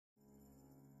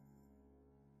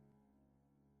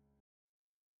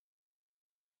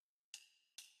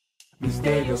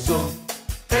Misterioso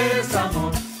es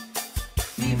amor,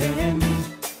 vive en mí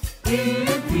y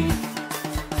en ti.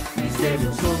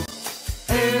 Misterioso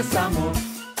es amor,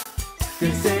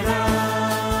 ¿qué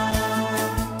será?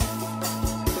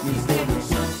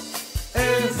 Misterioso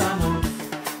es amor,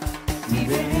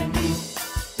 vive en mí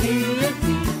y en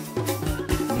ti.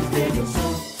 Misterioso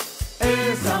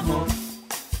es amor,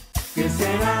 ¿qué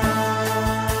será?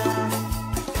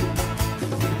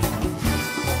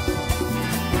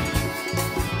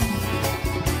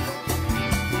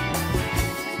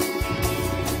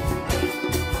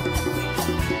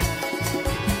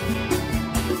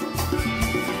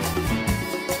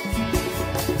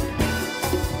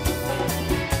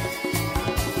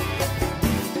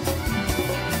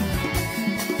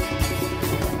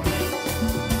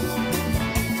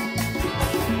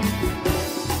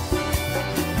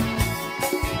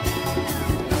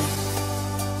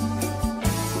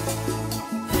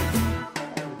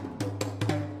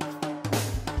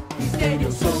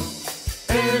 Misterioso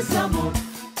es amor,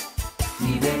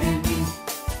 vive en mí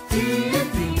y en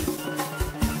ti.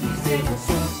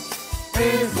 Misterioso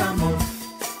es amor,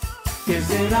 ¿qué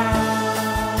será?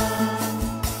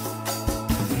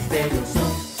 Misterioso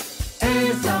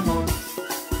es amor,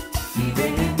 vive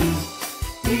en mí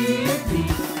y en ti.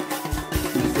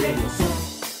 Misterioso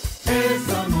es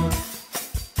amor,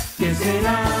 ¿qué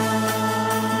será?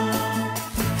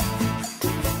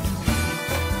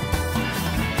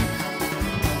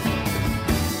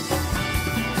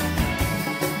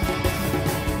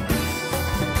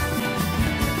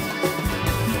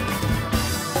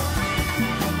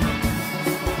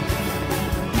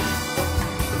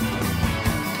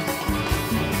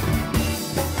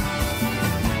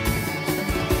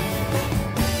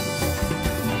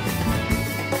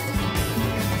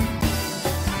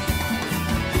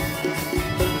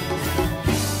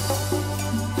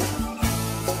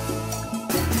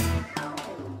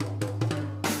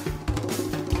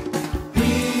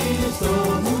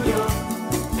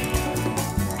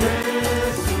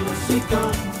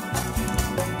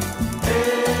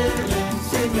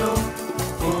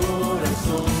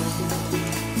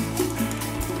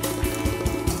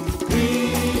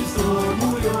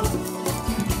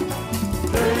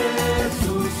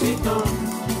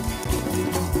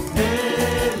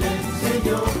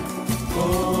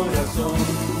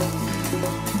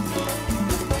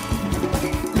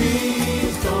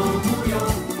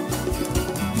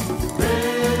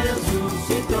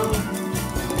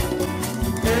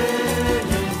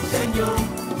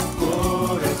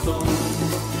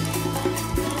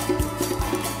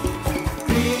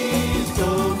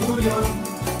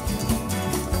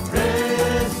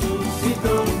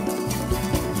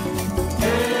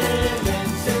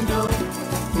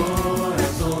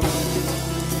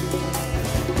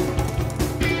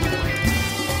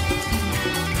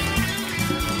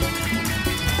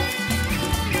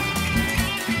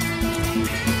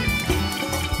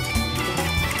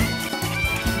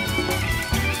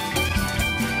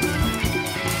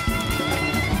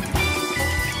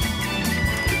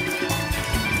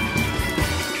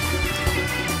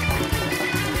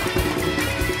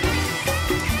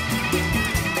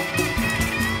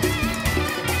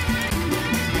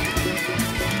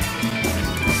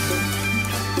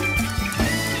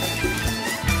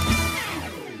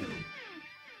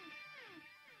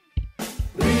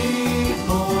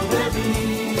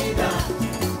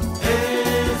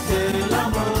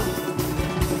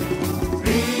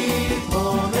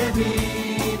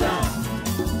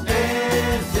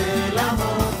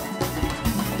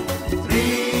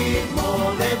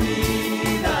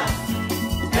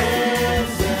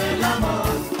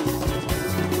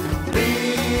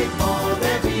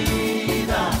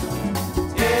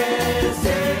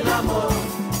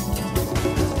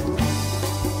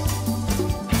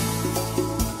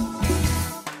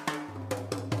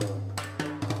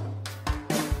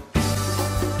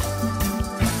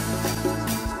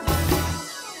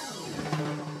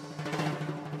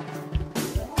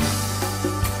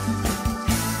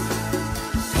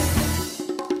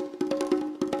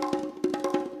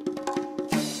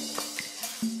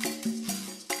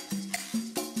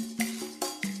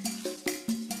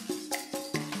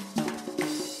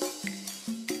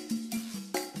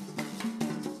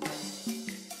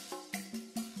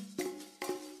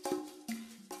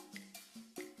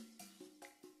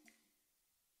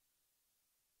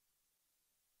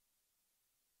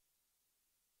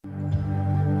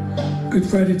 Good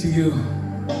Friday to you.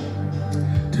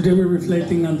 Today we're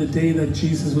reflecting on the day that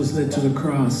Jesus was led to the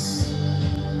cross.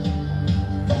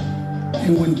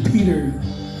 And when Peter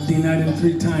denied him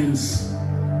 3 times,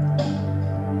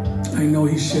 I know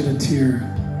he shed a tear.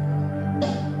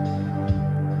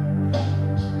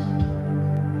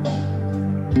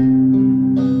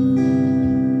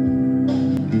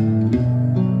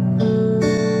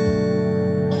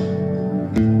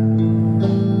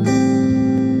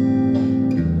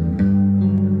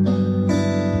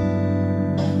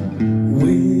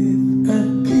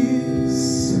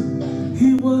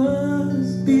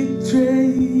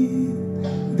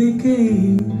 they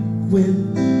came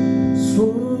with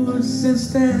swords and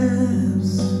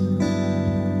staffs.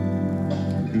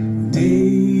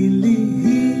 Daily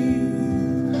he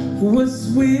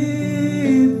was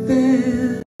with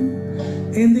them,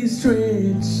 and they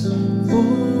stretched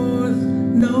forth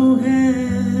no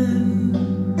hand.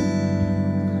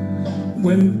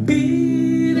 When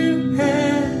Peter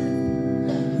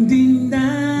had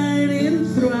denied him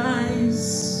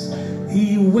thrice,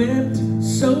 he wept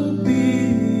so bitterly.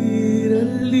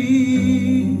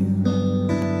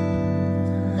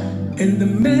 And the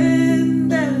men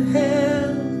that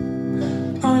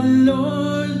held our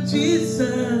Lord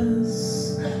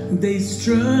Jesus, they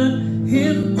struck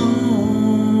him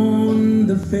on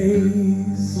the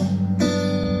face.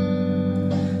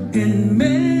 And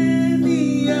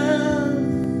many of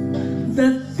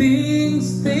the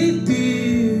things they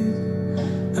did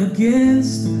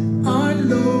against our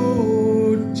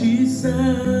Lord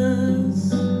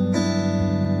Jesus,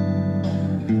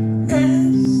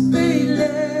 as they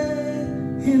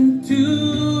led him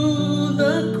to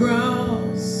the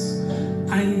cross,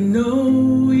 I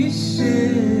know he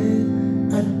shed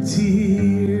a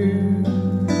tear.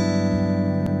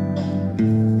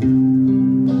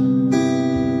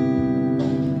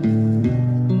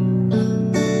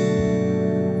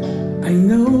 I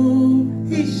know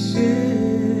he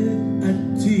shed a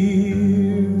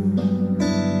tear.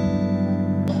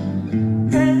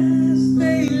 As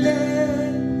they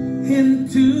led him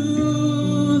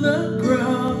to the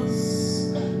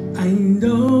cross, I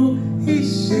know he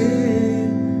shed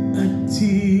a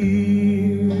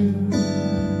tear.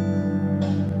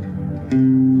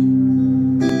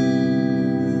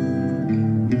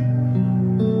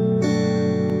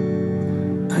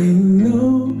 I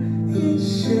know he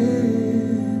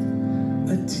shed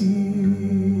a tear.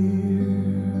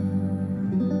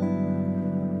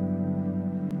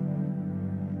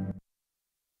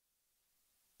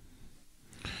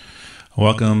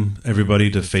 Welcome,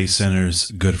 everybody, to Faith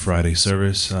Center's Good Friday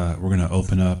service. We're going to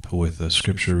open up with a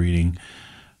scripture reading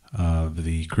of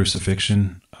the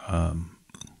crucifixion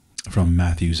from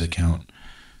Matthew's account.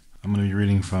 I'm going to be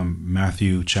reading from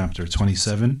Matthew chapter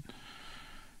 27.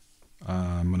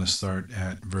 I'm going to start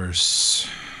at verse,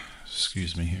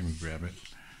 let me grab it.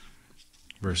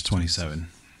 Verse 27.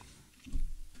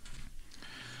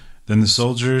 Then the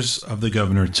soldiers of the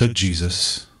governor took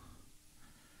Jesus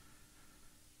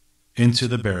into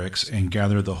the barracks and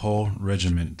gathered the whole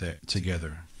regiment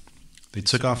together. They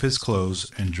took off his clothes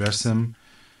and dressed him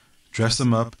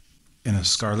up in a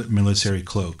scarlet military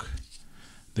cloak.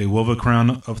 They wove a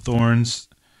crown of thorns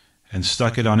and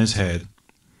stuck it on his head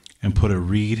and put a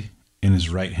reed in his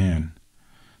right hand.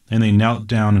 Then they knelt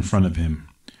down in front of him.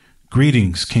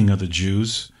 "Greetings, King of the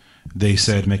Jews," they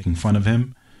said, making fun of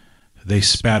him. They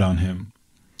spat on him.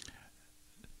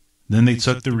 Then they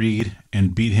took the reed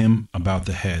and beat him about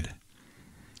the head.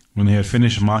 When they had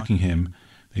finished mocking him,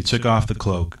 they took off the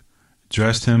cloak,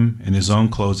 dressed him in his own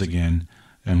clothes again,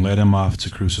 and led him off to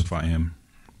crucify him.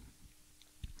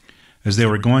 As they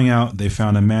were going out, they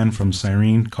found a man from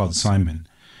Cyrene called Simon.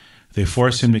 They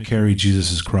forced him to carry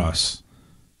Jesus' cross.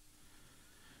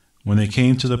 When they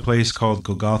came to the place called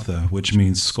Golgotha, which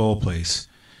means skull place,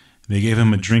 they gave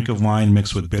him a drink of wine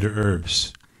mixed with bitter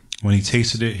herbs. When he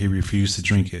tasted it, he refused to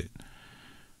drink it.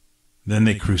 Then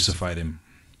they crucified him.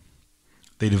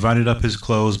 They divided up his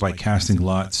clothes by casting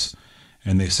lots,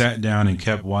 and they sat down and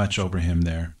kept watch over him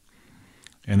there.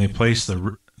 And they placed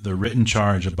the written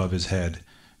charge above his head,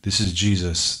 "This is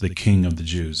Jesus, the King of the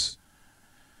Jews."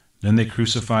 Then they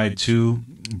crucified two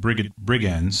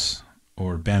brigands,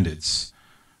 or bandits,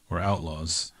 or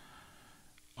outlaws,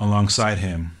 alongside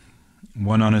him,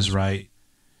 one on his right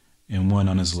and one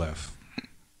on his left.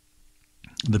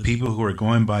 The people who were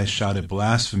going by shouted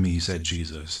blasphemy at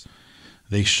Jesus.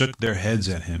 They shook their heads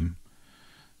at him.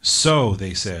 "So,"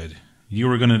 they said, "you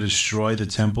were going to destroy the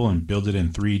temple and build it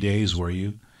in 3 days, were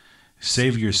you?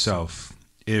 Save yourself,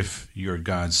 if you're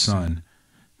God's son.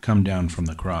 Come down from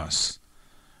the cross."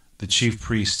 The chief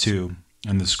priests, too,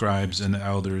 and the scribes and the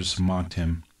elders mocked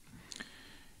him.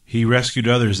 "He rescued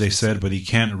others," they said, "but he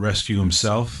can't rescue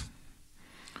himself."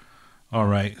 All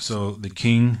right, so he's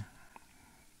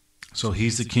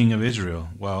the king of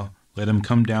Israel. Well, let him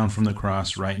come down from the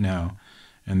cross right now,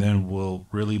 and then we'll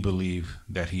really believe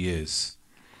that he is.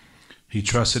 He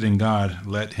trusted in God.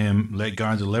 Let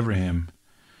God deliver him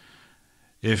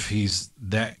if he's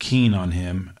that keen on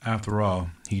him. After all,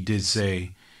 he did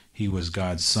say he was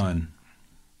God's son.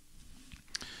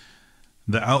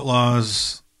 The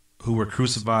outlaws who were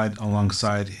crucified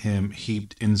alongside him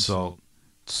heaped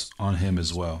insults on him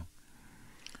as well.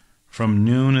 From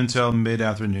noon until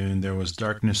mid-afternoon, there was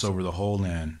darkness over the whole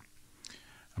land.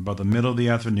 About the middle of the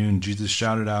afternoon, Jesus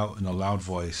shouted out in a loud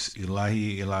voice,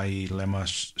 Ilahi, Ilahi, lema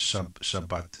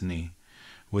sabachthani,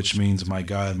 which means, my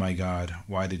God,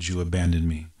 why did you abandon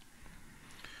me?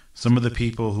 Some of the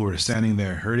people who were standing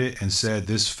there heard it and said,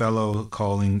 this fellow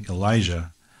calling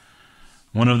Elijah.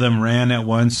 One of them ran at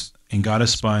once and got a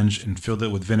sponge and filled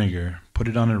it with vinegar, put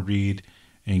it on a reed,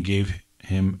 and gave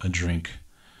him a drink.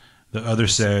 The other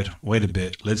said, wait a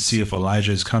bit, let's see if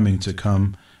Elijah is coming to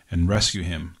come and rescue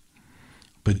him.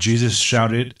 But Jesus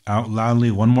shouted out loudly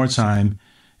one more time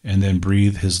and then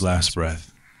breathed his last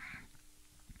breath.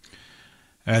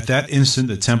 At that instant,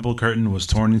 the temple curtain was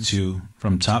torn in two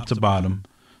from top to bottom.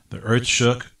 The earth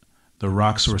shook, the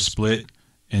rocks were split,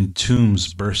 and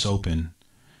tombs burst open.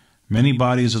 Many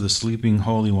bodies of the sleeping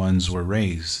holy ones were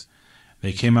raised.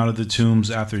 They came out of the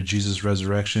tombs after Jesus'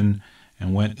 resurrection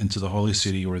and went into the holy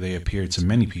city where they appeared to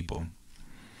many people.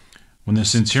 When the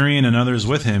centurion and others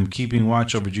with him, keeping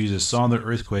watch over Jesus, saw the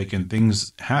earthquake and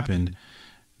things happened,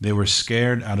 they were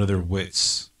scared out of their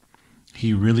wits.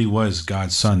 He really was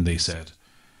God's son, they said.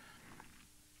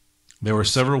 There were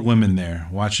several women there,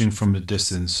 watching from a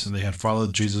distance. They had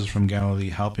followed Jesus from Galilee,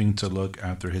 helping to look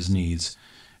after his needs.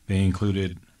 They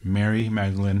included Mary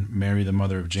Magdalene, Mary the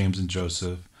mother of James and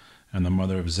Joseph, and the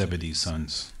mother of Zebedee's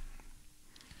sons.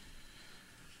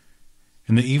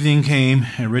 In the evening came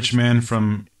a rich man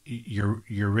from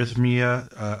Arimathea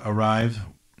arrived.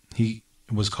 He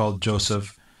was called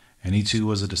Joseph, and he too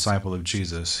was a disciple of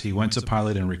Jesus. He went to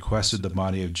Pilate and requested the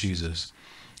body of Jesus.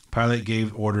 Pilate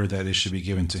gave order that it should be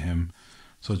given to him.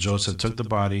 So Joseph took the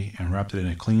body and wrapped it in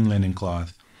a clean linen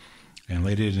cloth and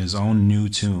laid it in his own new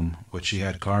tomb, which he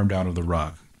had carved out of the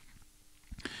rock.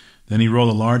 Then he rolled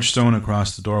a large stone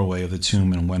across the doorway of the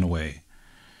tomb and went away.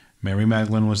 Mary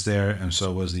Magdalene was there, and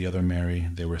so was the other Mary.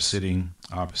 They were sitting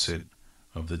opposite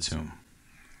of the tomb.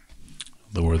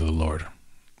 The word of the Lord.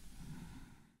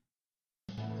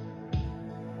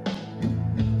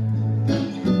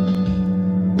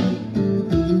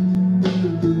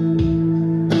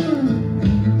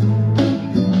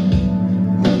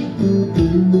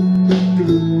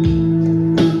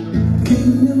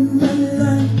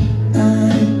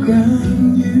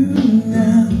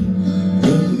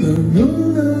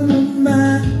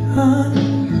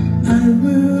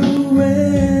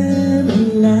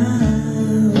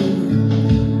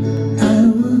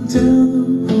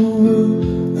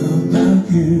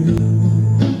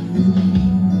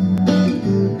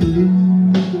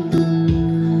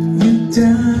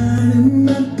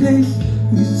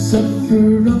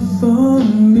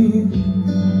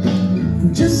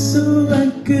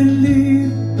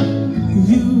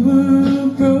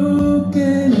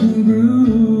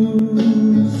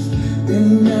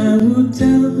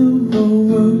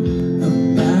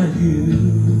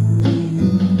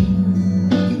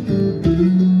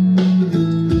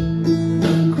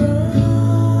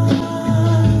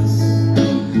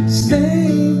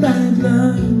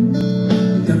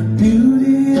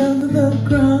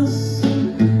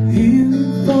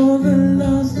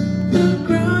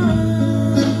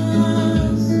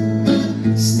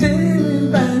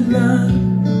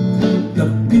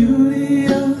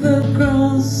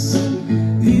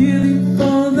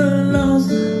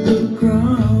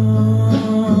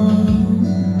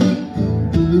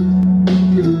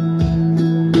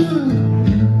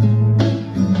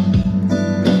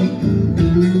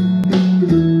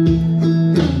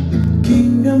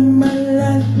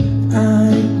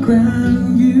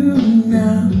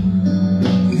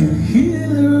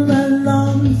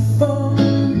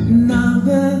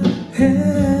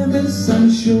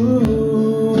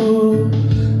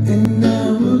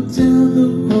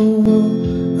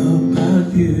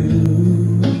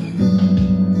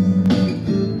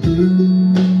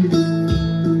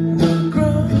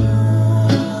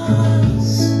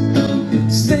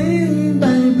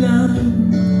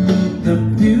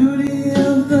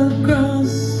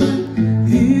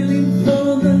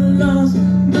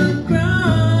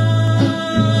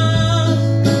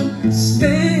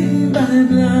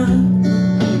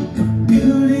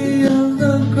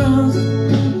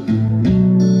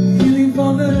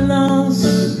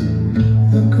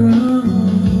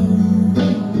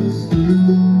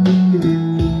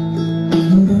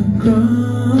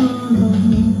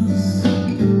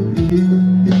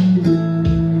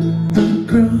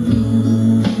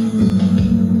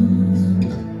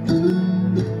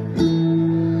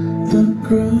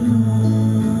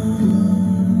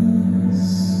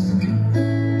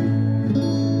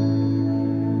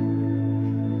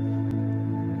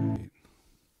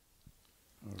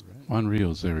 On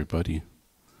reels, everybody.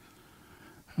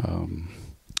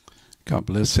 God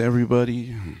bless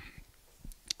everybody.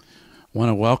 Want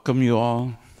to welcome you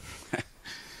all.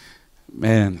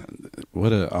 Man,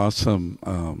 what an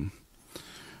awesome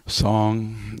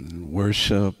song,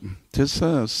 worship, just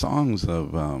songs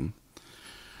of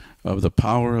the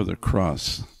power of the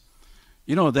cross.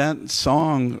 You know, that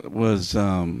song was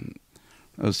a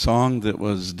song that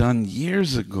was done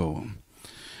years ago,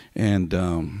 and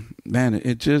man,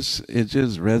 it just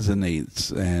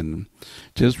resonates and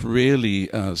just really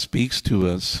speaks to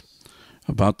us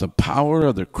about the power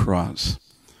of the cross.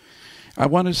 I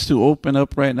want us to open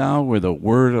up right now with a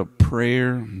word of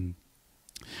prayer.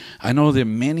 I know that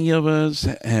many of us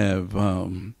have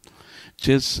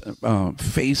just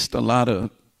faced a lot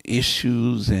of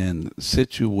issues and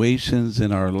situations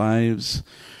in our lives,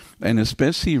 and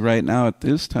especially right now at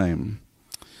this time.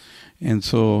 And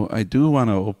so I do want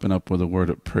to open up with a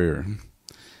word of prayer.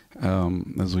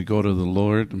 As we go to the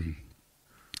Lord,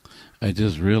 I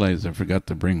just realized I forgot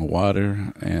to bring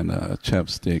water and a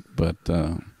chapstick, but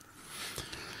I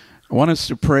want us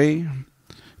to pray.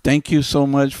 Thank you so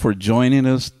much for joining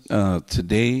us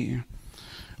today.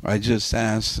 I just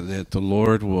ask that the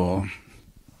Lord will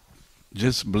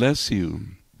just bless you.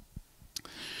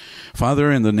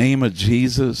 Father, in the name of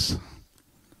Jesus,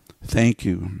 thank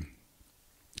you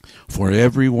for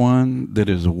everyone that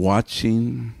is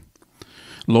watching.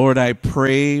 Lord, I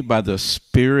pray by the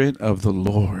Spirit of the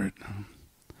Lord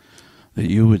that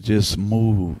you would just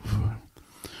move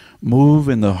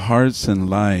in the hearts and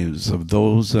lives of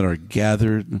those that are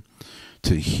gathered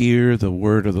to hear the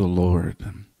word of the Lord,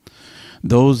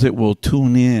 those that will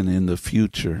tune in the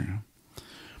future.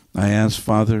 I ask,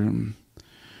 Father,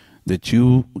 that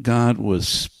you, God, would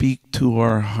speak to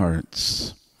our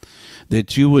hearts,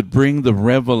 that you would bring the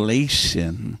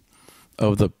revelation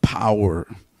of the power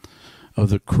of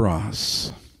the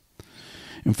cross.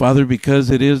 And Father, because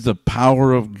it is the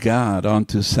power of God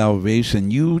unto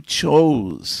salvation, you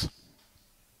chose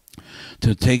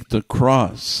to take the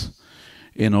cross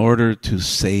in order to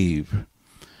save.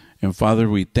 And Father,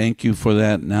 we thank you for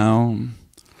that now.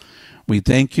 We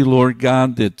thank you, Lord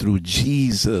God, that through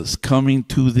Jesus coming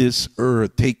to this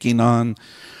earth, taking on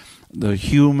the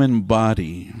human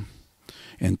body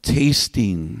and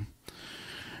tasting,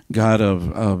 God,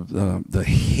 of the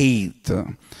hate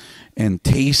and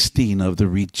tasting of the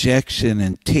rejection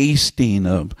and tasting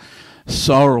of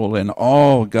sorrow and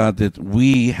all, God, that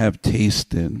we have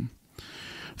tasted.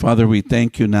 Father, we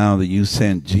thank you now that you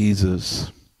sent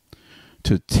Jesus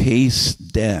to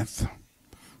taste death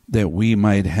that we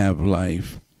might have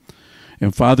life.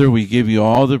 And Father, we give you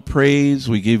all the praise.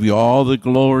 We give you all the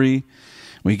glory.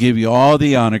 We give you all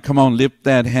the honor. Come on, lift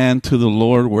that hand to the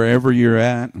Lord wherever you're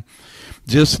at.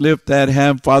 Just lift that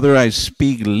hand. Father, I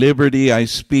speak liberty. I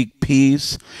speak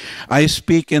peace. I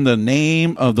speak in the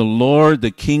name of the Lord,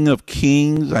 the King of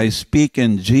Kings. I speak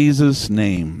in Jesus'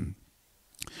 name.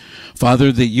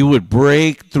 Father, that you would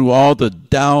break through all the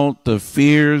doubt, the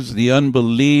fears, the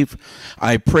unbelief.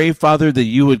 I pray, Father, that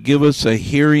you would give us a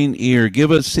hearing ear,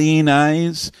 give us seeing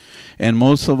eyes, and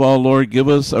most of all, Lord, give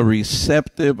us a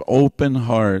receptive, open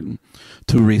heart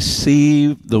to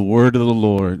receive the word of the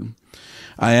Lord.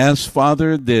 I ask,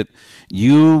 Father, that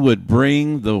you would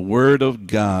bring the word of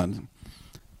God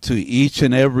to each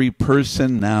and every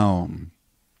person now.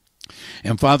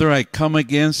 And Father, I come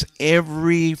against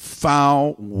every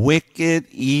foul, wicked,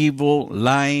 evil,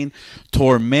 lying,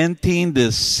 tormenting,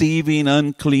 deceiving,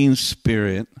 unclean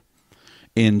spirit.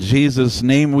 In Jesus'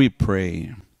 name we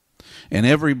pray. And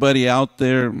everybody out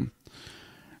there,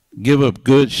 give a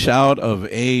good shout of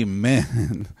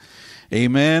amen.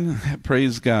 Amen.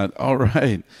 Praise God. All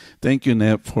right. Thank you,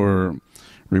 Nep, for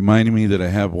reminding me that I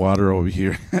have water over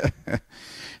here.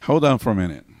 Hold on for a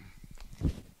minute.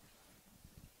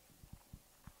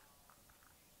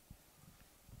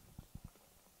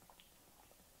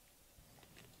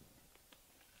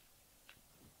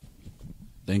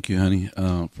 Thank you, honey,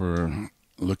 for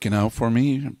looking out for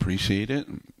me. Appreciate it.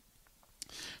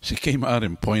 She came out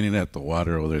and pointed at the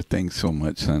water over there. Thanks so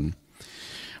much, son.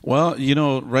 Well, you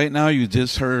know, right now you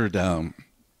just heard the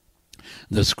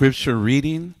scripture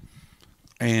reading.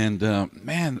 And,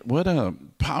 man, what a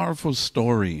powerful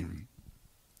story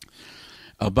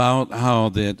about how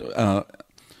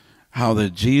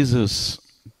that Jesus,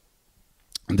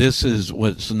 this is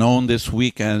what's known this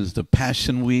week as the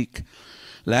Passion Week.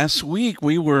 Last week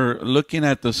we were looking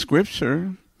at the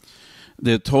scripture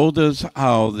that told us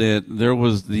how that there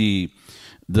was the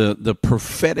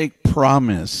prophetic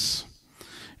promise,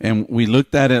 and we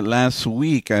looked at it last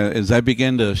week as I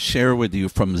began to share with you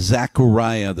from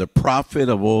Zechariah, the prophet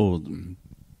of old.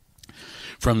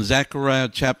 From Zechariah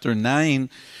chapter 9,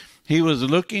 He was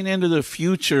looking into the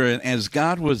future, and as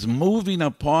God was moving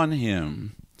upon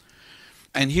him,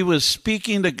 and he was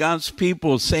speaking to God's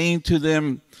people, saying to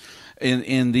them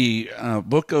in the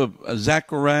book of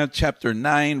Zechariah, chapter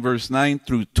 9, verse 9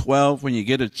 through 12, when you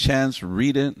get a chance,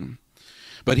 read it.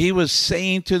 But he was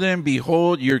saying to them,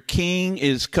 behold, your king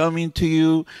is coming to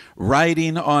you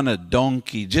riding on a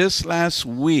donkey. Just last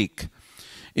week,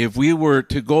 if we were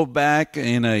to go back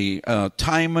in a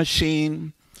time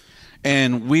machine,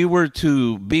 and we were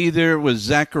to be there with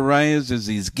Zacharias as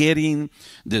he's getting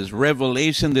this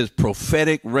revelation, this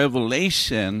prophetic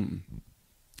revelation,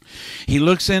 he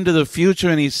looks into the future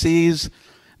and he sees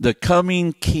the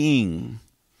coming king,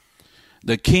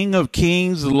 the King of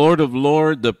Kings, the Lord of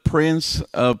Lords, the Prince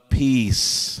of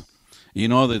Peace. You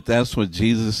know that's what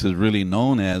Jesus is really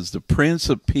known as, the Prince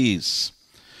of Peace.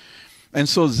 And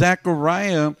so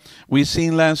Zechariah, we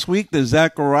seen last week that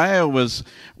Zechariah was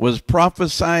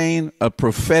prophesying a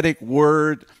prophetic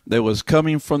word that was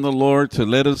coming from the Lord to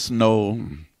let us know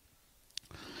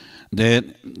that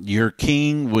your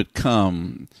king would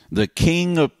come. The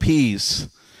King of Peace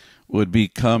would be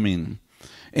coming.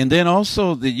 And then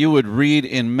also that you would read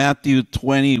in Matthew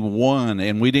 21,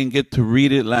 and we didn't get to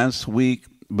read it last week,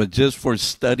 but just for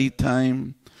study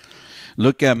time,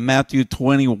 look at Matthew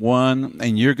 21,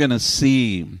 and you're going to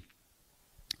see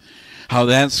how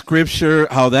that scripture,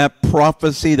 how that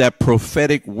prophecy, that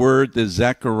prophetic word that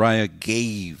Zechariah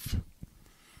gave,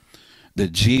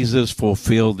 that Jesus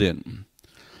fulfilled it.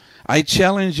 I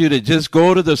challenge you to just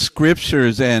go to the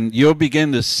scriptures and you'll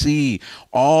begin to see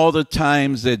all the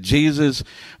times that Jesus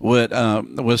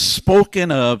was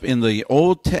spoken of in the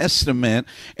Old Testament,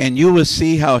 and you will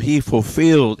see how he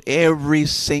fulfilled every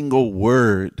single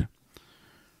word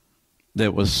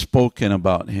that was spoken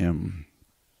about him.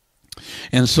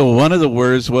 And so one of the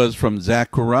words was from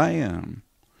Zechariah.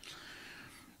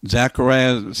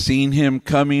 Zechariah seen him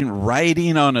coming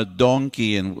riding on a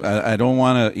donkey, and I don't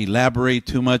want to elaborate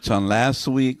too much on last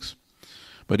week's,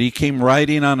 but he came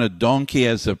riding on a donkey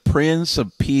as a Prince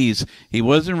of Peace. He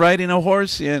wasn't riding a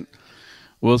horse yet.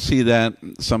 We'll see that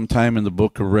sometime in the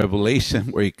book of Revelation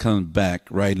where he comes back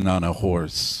riding on a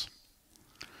horse.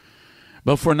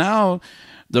 But for now,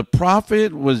 the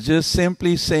prophet was just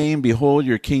simply saying, behold,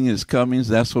 your king is coming.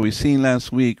 That's what we seen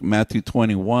last week, Matthew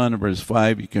 21, verse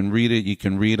 5. You can read it. You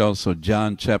can read also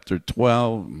John chapter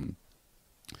 12.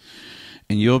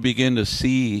 And you'll begin to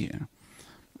see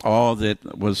all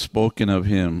that was spoken of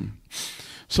him.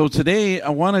 So today,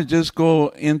 I want to just go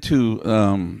into,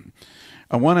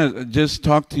 I want to just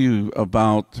talk to you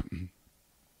about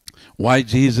why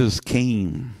Jesus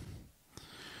came,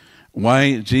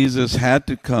 why Jesus had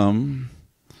to come.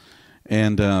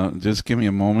 And just give me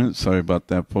a moment. Sorry about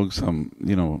that, folks. I'm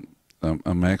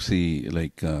actually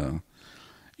like,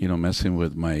 messing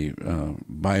with my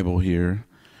Bible here,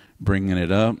 bringing it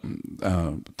up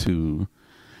to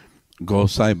go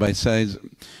side by side.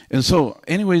 And so,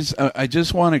 anyways, I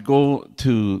just want to go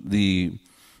to the.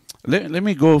 Let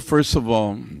me go first of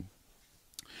all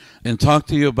and talk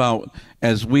to you about,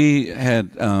 as we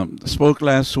had spoke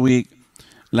last week.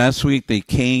 Last week they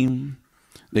came.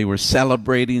 They were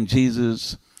celebrating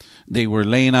Jesus. They were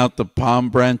laying out the palm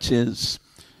branches,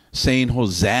 saying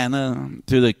Hosanna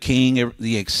to the King,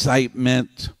 the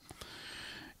excitement.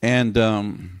 And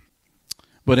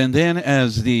then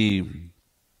as the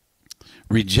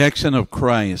rejection of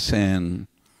Christ, and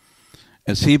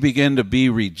as he began to be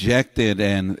rejected,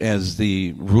 and as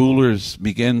the rulers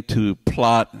began to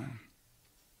plot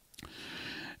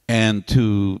and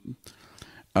to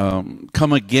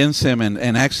come against him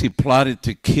and actually plotted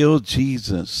to kill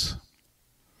Jesus.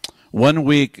 One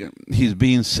week he's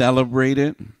being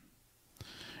celebrated,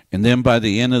 and then by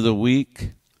the end of the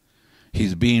week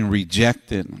he's being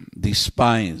rejected,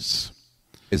 despised.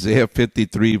 Isaiah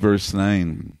 53 verse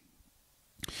 9.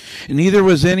 And neither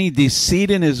was any deceit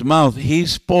in his mouth. He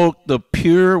spoke the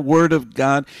pure word of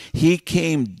God. He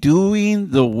came doing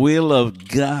the will of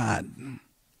God.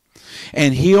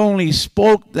 And he only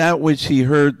spoke that which he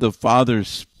heard the Father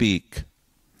speak.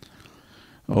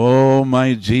 Oh,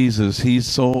 my Jesus, he's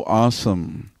so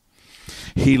awesome.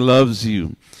 He loves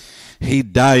you. He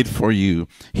died for you.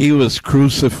 He was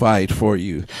crucified for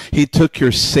you. He took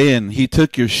your sin. He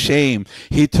took your shame.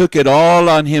 He took it all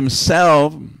on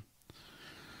himself,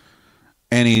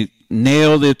 and he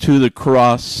nailed it to the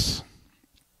cross,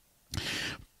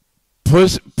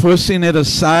 pushing it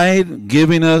aside,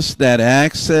 giving us that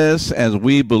access as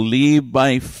we believe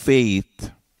by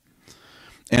faith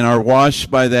and are washed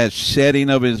by that shedding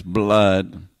of his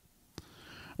blood.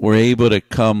 We're able to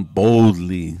come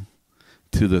boldly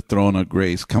to the throne of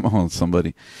grace. Come on,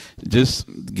 somebody. Just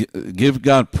give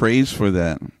God praise for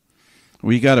that.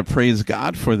 We got to praise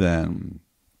God for that.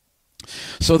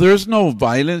 So there's no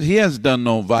violence. He has done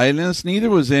no violence, neither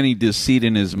was any deceit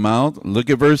in his mouth. Look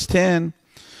at verse 10.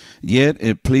 Yet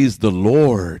it pleased the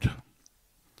Lord.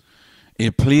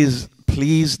 It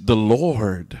pleased the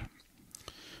Lord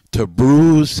to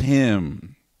bruise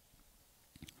him.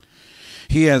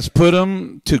 He has put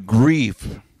him to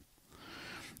grief.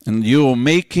 And you will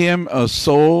make him a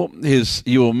soul,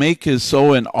 you will make his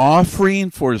soul an offering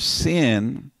for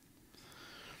sin.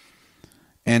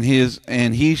 And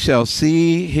he shall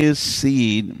see his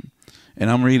seed. And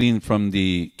I'm reading from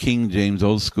the King James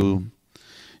Old School.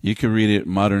 You can read it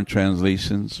in modern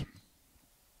translations.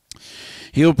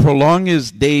 He'll prolong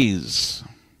his days.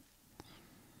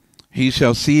 He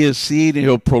shall see his seed, and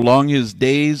he'll prolong his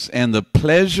days, and the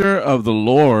pleasure of the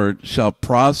Lord shall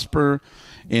prosper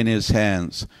in his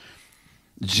hands.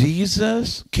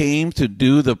 Jesus came to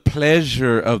do the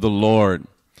pleasure of the Lord.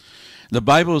 The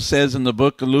Bible says in the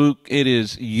book of Luke, it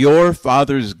is your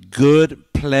Father's good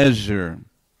pleasure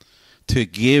to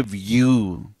give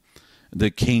you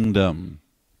the kingdom.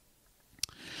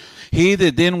 He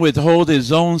that didn't withhold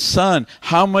his own Son,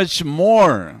 how much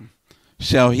more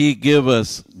shall he give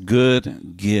us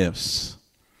good gifts?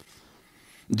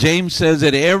 James says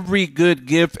that every good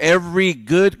gift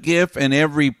and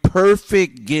every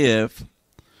perfect gift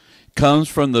comes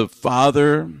from the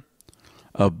Father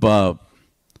above,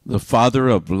 the Father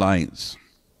of lights.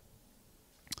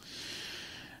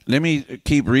 Let me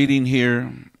keep reading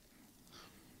here.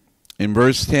 In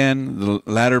verse 10, the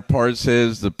latter part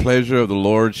says, the pleasure of the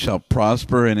Lord shall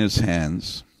prosper in his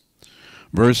hands.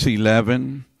 Verse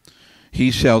 11,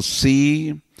 he shall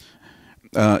see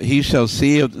of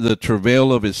the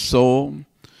travail of his soul,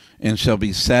 and shall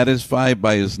be satisfied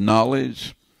by his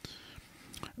knowledge.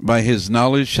 By his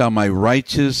knowledge shall my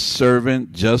righteous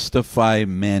servant justify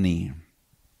many.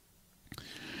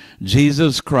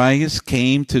 Jesus Christ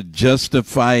came to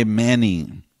justify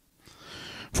many,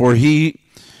 for he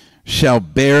shall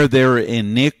bear their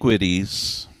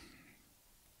iniquities.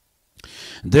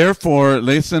 Therefore,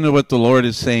 listen to what the Lord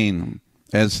is saying.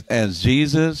 As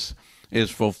Jesus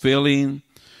is fulfilling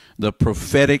the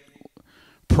prophetic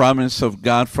promise of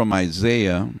God from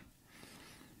Isaiah,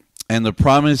 and the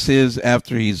promise is,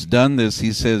 after he's done this,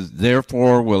 he says,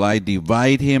 therefore will I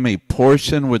divide him a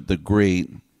portion with the great,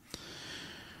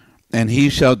 and he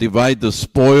shall divide the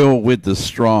spoil with the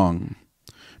strong,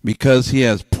 because he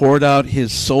has poured out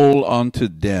his soul unto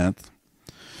death,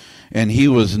 and he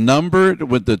was numbered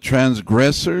with the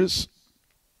transgressors.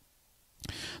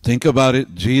 Think about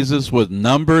it. Jesus was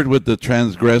numbered with the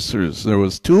transgressors. There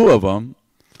was two of them,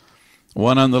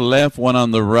 one on the left, one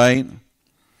on the right.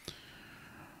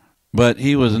 But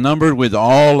he was numbered with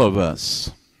all of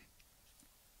us.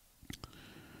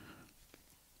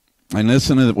 And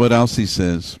listen to what else he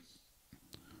says.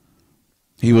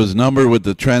 He was numbered with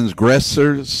the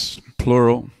transgressors,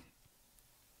 plural,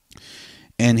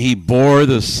 and he bore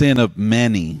the sin of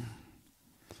many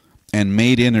and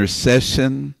made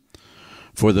intercession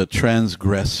for the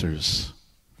transgressors.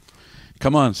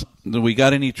 Come on, do we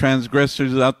got any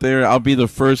transgressors out there? I'll be the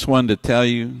first one to tell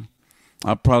you,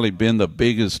 I've probably been the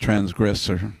biggest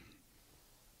transgressor.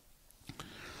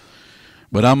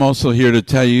 But I'm also here to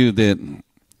tell you that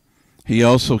he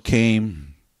also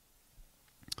came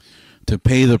to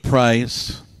pay the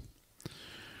price,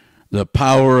 the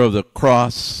power of the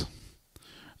cross,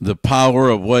 the power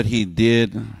of what he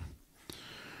did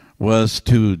was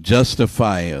to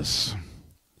justify us,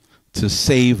 to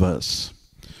save us.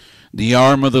 The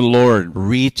arm of the Lord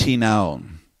reaching out.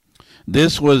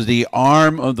 This was the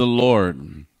arm of the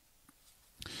Lord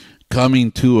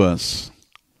coming to us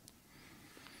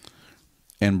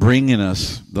and bringing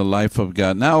us the life of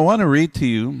God. Now I want to read to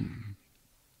you.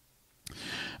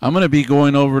 I'm going to be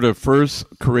going over to 1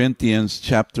 Corinthians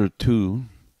chapter 2.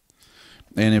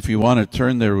 And if you want to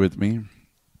turn there with me.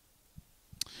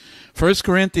 1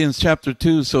 Corinthians chapter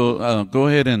 2. So go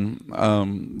ahead and,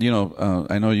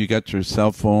 I know you got your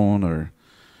cell phone or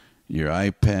your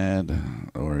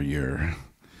iPad or your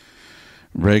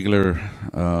regular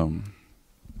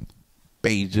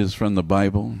pages from the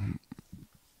Bible.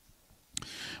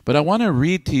 But I want to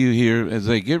read to you here as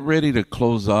I get ready to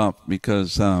close off,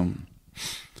 because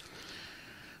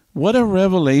what a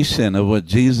revelation of what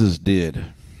Jesus did.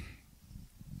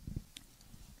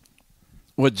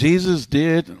 What Jesus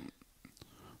did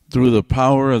through the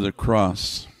power of the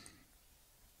cross.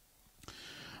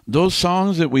 Those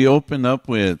songs that we opened up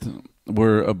with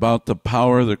were about the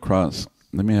power of the cross.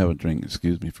 Let me have a drink.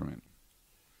 Excuse me for a minute.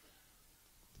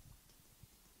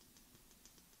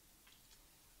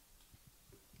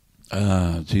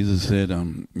 Jesus said,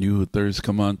 you who thirst,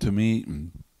 come unto me.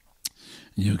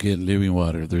 you get living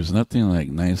water. There's nothing like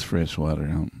nice fresh water.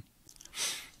 Huh?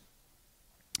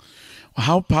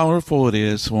 How powerful it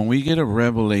is when we get a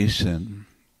revelation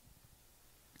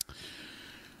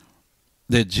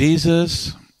that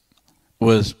Jesus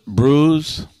was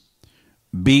bruised,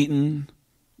 beaten,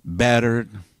 battered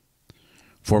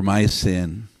for my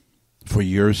sin, for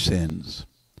your sins,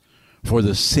 for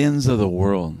the sins of the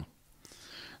world.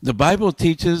 The Bible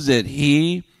teaches that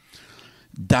he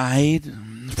died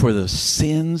for the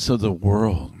sins of the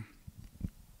world.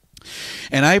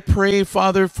 And I pray,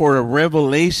 Father, for a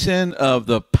revelation of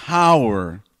the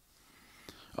power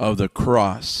of the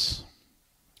cross.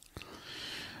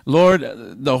 Lord,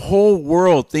 the whole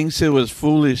world thinks it was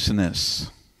foolishness,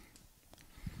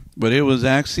 but it was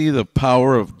actually the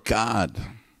power of God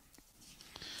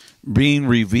being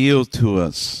revealed to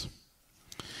us.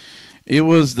 It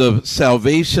was the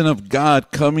salvation of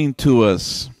God coming to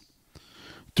us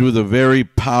through the very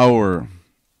power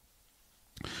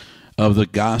of the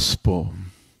gospel.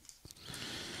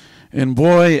 And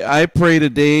boy, I pray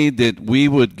today that we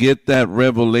would get that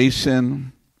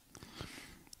revelation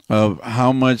of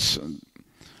how much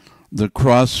the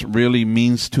cross really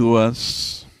means to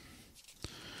us,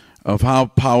 of how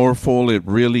powerful it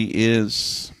really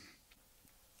is,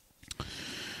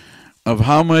 of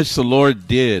how much the Lord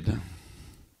did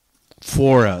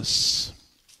for us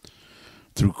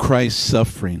through Christ's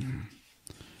suffering.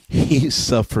 He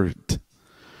suffered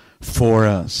for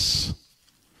us.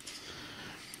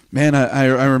 Man, I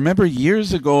remember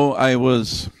years ago I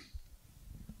was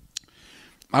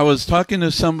talking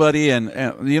to somebody, and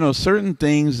you know, certain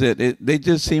things that they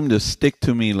just seem to stick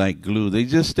to me like glue. They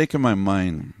just stick in my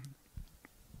mind.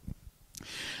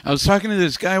 I was talking to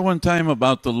this guy one time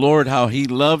about the Lord, how he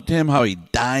loved him, how he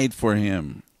died for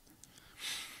him.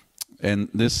 And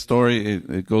this story,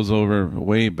 it goes over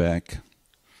way back,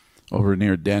 over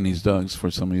near Danny's Dogs, for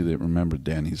some of you that remember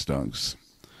Danny's Dogs.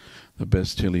 The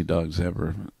best chili dogs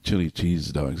ever, chili cheese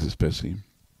dogs especially.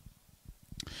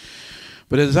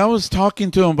 But as I was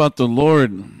talking to him about the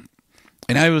Lord,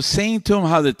 and I was saying to him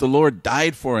how that the Lord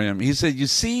died for him, he said, you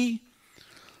see,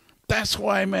 that's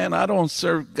why, man, I don't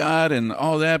serve God and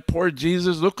all that. Poor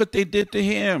Jesus, look what they did to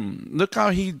him. Look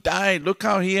how he died. Look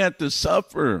how he had to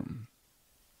suffer.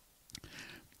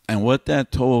 And what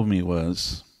that told me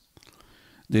was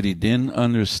that he didn't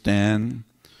understand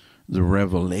the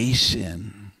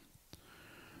revelation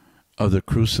of the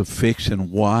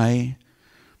crucifixion. Why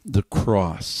the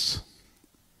cross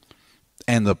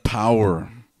and the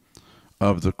power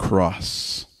of the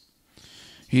cross.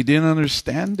 He didn't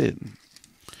understand it.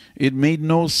 It made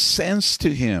no sense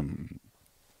to him.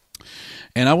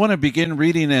 And I want to begin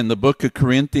reading in the book of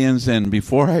Corinthians, and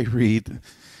before I read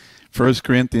 1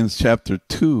 Corinthians chapter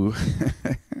 2,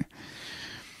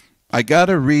 I got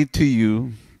to read to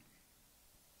you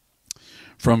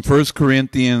from 1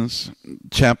 Corinthians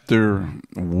chapter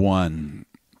 1.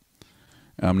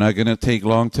 I'm not going to take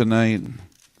long tonight,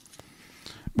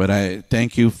 but I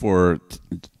thank you for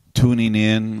tuning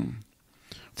in,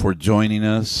 for joining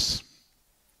us.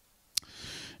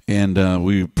 And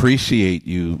we appreciate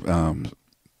you,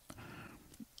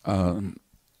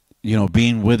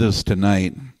 being with us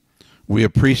tonight. We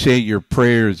appreciate your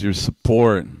prayers, your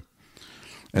support,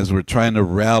 as we're trying to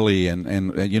rally. And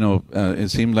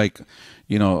it seemed like,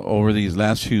 over these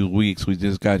last few weeks, we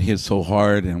just got hit so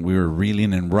hard, and we were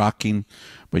reeling and rocking,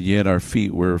 but yet our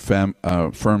feet were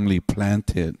firmly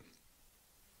planted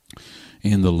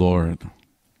in the Lord.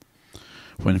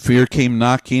 When fear came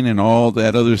knocking and all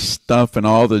that other stuff and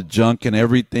all the junk and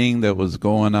everything that was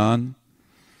going on,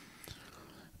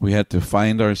 we had to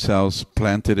find ourselves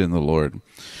planted in the Lord.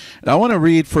 And I want to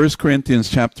read 1 Corinthians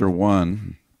chapter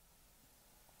 1,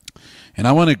 and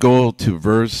I want to go to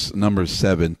verse number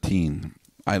 17.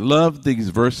 I love these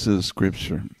verses of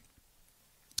Scripture.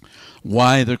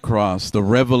 Why the cross? The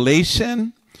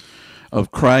revelation of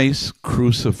Christ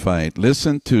crucified.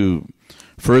 Listen to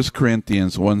 1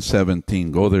 Corinthians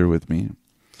 1:17. Go there with me.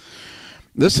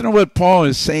 Listen to what Paul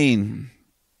is saying.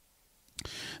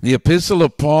 The epistle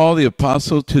of Paul, the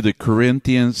apostle to the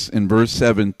Corinthians, in verse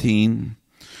 17.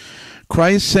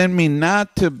 Christ sent me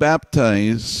not to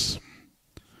baptize,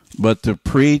 but to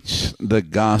preach the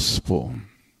gospel.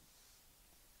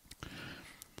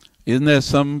 Isn't that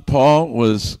something? Paul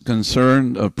was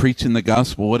concerned of preaching the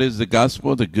gospel. What is the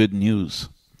gospel? The good news,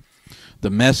 the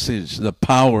message, the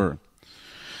power.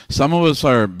 Some of us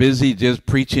are busy just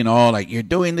preaching all like, you're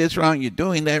doing this wrong, you're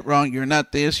doing that wrong, you're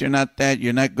not this, you're not that,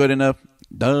 you're not good enough.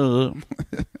 Duh.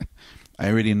 I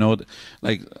already know.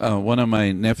 Like one of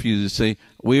my nephews would say,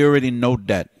 we already know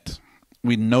that.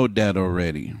 We know that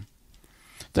already.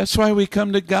 That's why we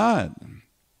come to God.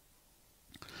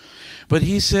 But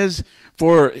he says,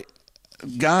 for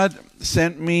God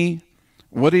sent me,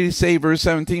 what did he say, verse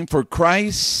 17? For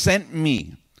Christ sent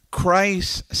me.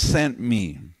 Christ sent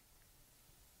me.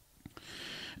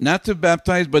 Not to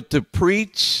baptize, but to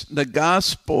preach the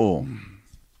gospel.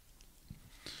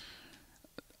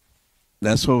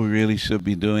 That's what we really should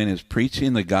be doing, is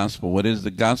preaching the gospel. What is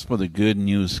the gospel? The good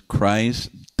news. Christ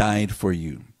died for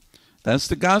you. That's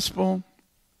the gospel.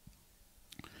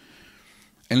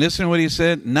 And listen to what he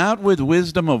said. Not with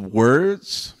wisdom of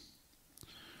words,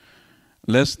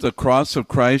 lest the cross of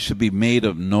Christ should be made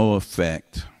of no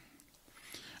effect.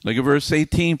 Look at verse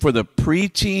 18. For the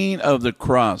preaching of the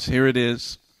cross. Here it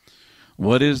is.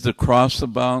 What is the cross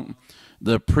about?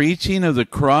 The preaching of the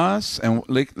cross. And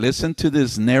listen to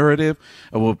this narrative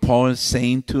of what Paul is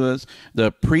saying to us. The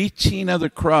preaching of the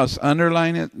cross.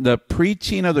 Underline it. The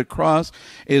preaching of the cross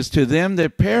is to them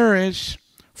that perish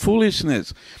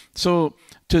foolishness. So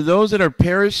to those that are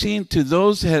perishing, to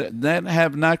those that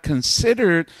have not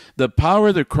considered the power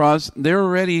of the cross, they're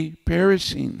already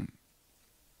perishing.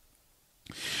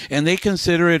 And they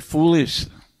consider it foolish.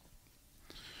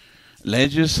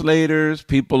 Legislators,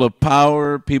 people of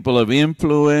power, people of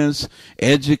influence,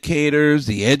 educators,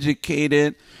 the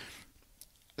educated.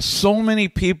 So many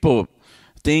people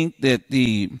think that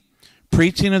the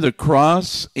preaching of the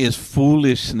cross is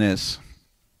foolishness.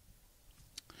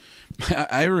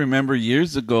 I remember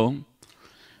years ago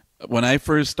when I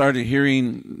first started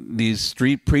hearing these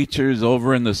street preachers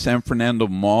over in the San Fernando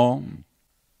Mall.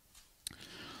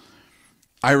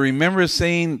 I remember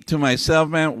saying to myself,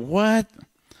 man, what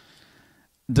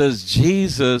does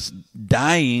Jesus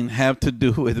dying have to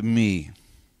do with me?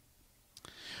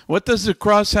 What does the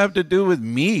cross have to do with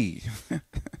me?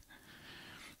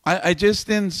 I just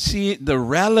didn't see the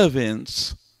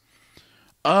relevance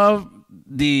of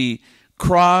the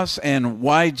cross and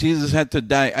why Jesus had to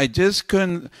die. It just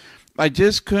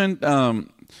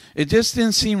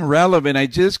didn't seem relevant. I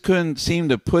just couldn't seem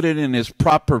to put it in its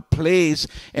proper place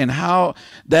and how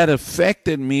that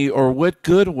affected me, or what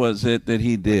good was it that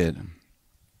he did.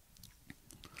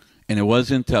 And it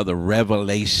wasn't until the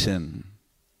revelation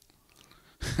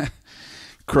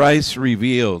Christ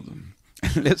revealed.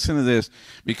 Listen to this,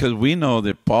 because we know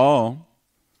that Paul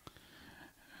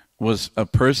was a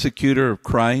persecutor of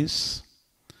Christ,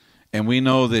 and we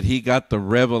know that he got the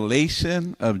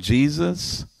revelation of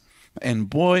Jesus, and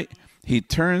boy, he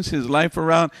turns his life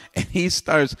around and he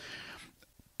starts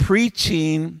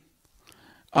preaching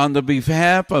on the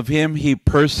behalf of him he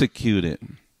persecuted.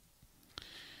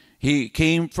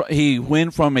 He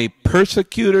went from a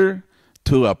persecutor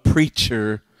to a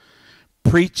preacher,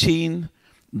 preaching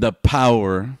the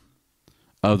power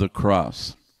of the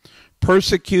cross.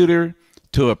 Persecutor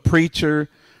to a preacher,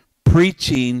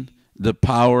 preaching the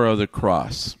power of the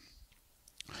cross.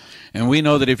 And we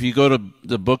know that if you go to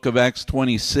the book of Acts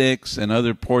 26 and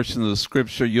other portions of the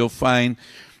scripture, you'll find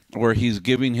where he's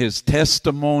giving his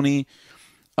testimony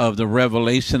of the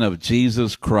revelation of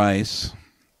Jesus Christ.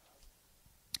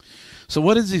 So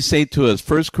what does he say to us?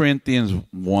 1 Corinthians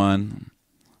 1,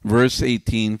 verse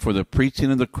 18, for the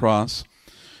preaching of the cross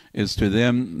is to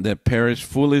them that perish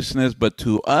foolishness, but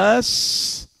to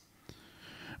us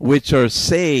which are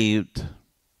saved,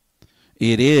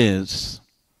 it is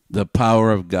the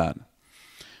power of God.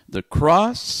 The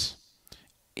cross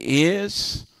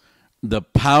is the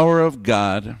power of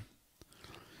God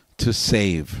to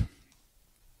save.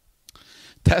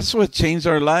 That's what changed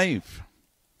our life.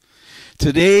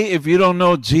 Today, if you don't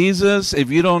know Jesus, if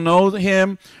you don't know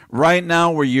him right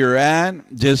now where you're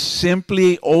at, just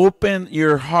simply open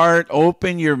your heart,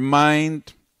 open your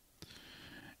mind,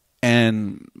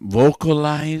 and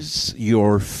vocalize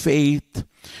your faith.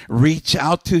 Reach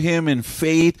out to him in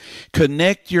faith.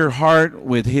 Connect your heart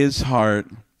with his heart.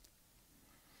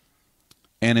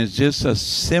 And it's just a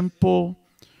simple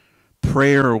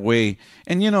prayer away.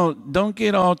 And you know, don't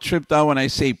get all tripped out when I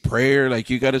say prayer,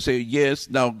 like you got to say, yes,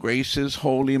 thou gracious,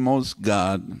 holy, most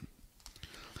God.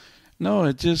 No,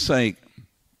 it's just like,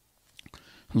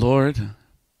 Lord,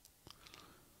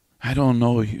 I don't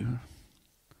know you.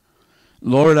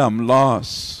 Lord, I'm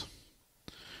lost.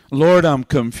 Lord, I'm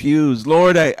confused.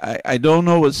 Lord, I don't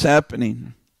know what's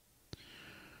happening.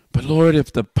 But Lord,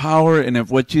 if the power and if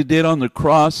what you did on the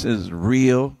cross is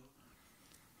real,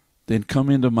 then come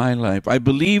into my life. I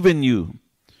believe in you.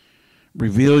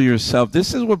 Reveal yourself.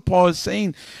 This is what Paul is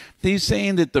saying. He's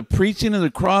saying that the preaching of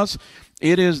the cross,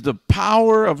 it is the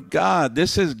power of God.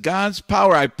 This is God's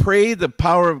power. I pray the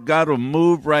power of God will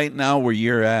move right now where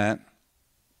you're at.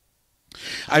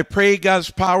 I pray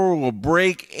God's power will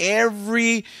break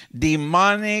every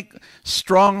demonic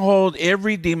stronghold,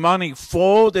 every demonic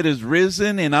foe that has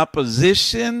risen in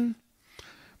opposition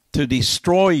to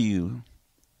destroy you,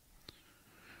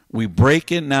 we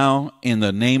break it now in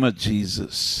the name of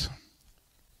Jesus.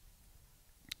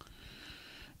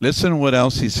 Listen to what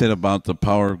else he said about the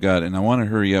power of God. And I want to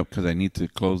hurry up because I need to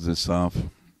close this off.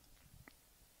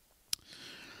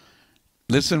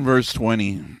 Listen, verse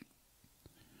 20.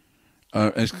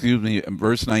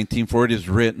 Verse 19. For it is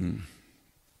written,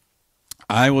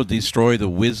 I will destroy the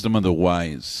wisdom of the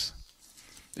wise.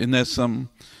 Isn't that some?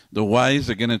 The wise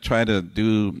are going to try to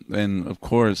do, and of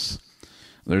course,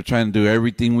 they're trying to do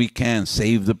everything we can.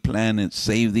 Save the planet,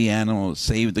 save the animals,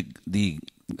 save the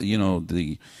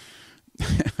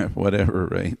whatever,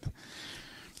 right?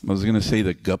 I was going to say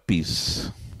the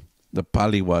guppies, the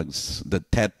pollywogs, the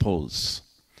tadpoles.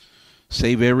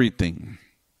 Save everything.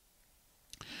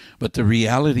 But the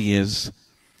reality is,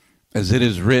 as it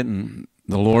is written,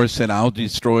 the Lord said, I'll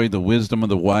destroy the wisdom of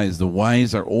the wise. The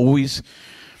wise are always,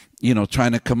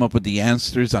 trying to come up with the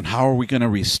answers on how are we going to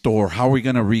restore, how are we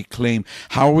going to reclaim,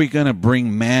 how are we going to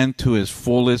bring man to his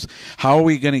fullest, how are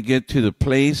we going to get to the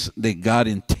place that God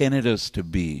intended us to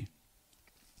be.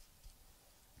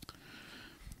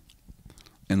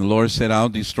 And the Lord said, I'll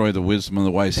destroy the wisdom of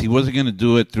the wise. He wasn't going to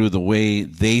do it through the way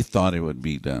they thought it would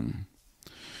be done.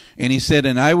 And he said,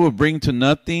 and I will bring to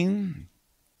nothing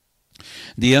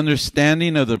the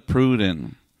understanding of the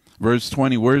prudent. Verse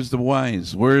 20, where's the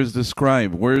wise? Where's the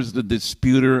scribe? Where's the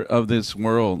disputer of this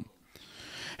world?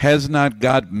 Has not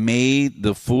God made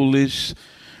the foolish?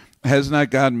 Has not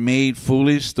God made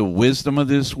foolish the wisdom of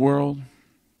this world?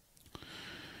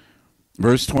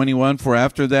 Verse 21, for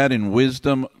after that in the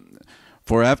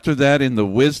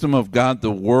wisdom of God,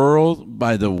 the world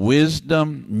by the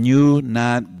wisdom knew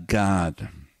not God.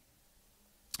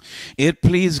 It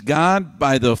pleased God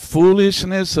by the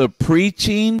foolishness of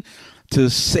preaching to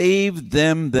save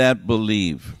them that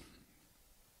believe.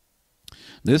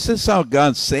 This is how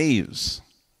God saves.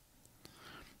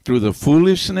 Through the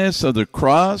foolishness of the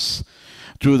cross,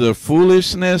 through the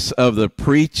foolishness of the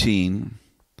preaching,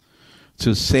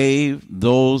 to save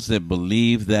those that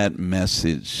believe that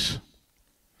message.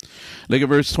 Look at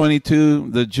verse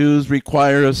 22. The Jews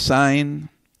require a sign.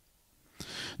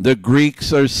 The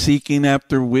Greeks are seeking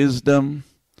after wisdom.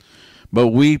 But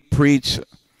we preach,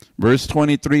 verse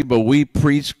 23, but we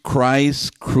preach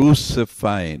Christ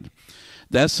crucified.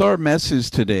 That's our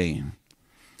message today.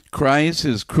 Christ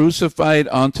is crucified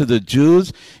unto the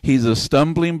Jews. He's a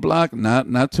stumbling block,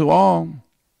 not to all.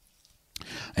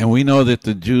 And we know that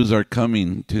the Jews are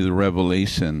coming to the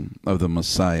revelation of the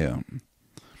Messiah.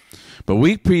 But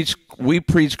we preach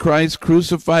Christ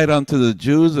crucified unto the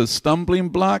Jews, a stumbling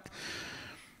block,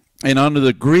 and unto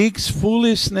the Greeks,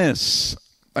 foolishness.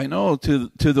 I know, to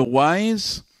the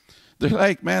wise, they're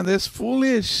like, man, that's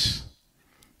foolish.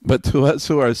 But to us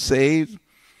who are saved,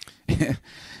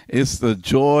 it's the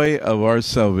joy of our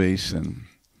salvation.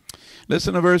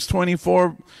 Listen to verse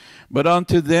 24. But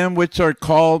unto them which are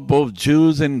called, both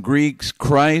Jews and Greeks,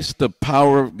 Christ, the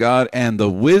power of God and the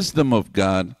wisdom of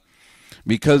God,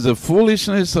 because the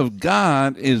foolishness of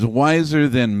God is wiser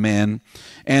than men,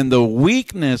 and the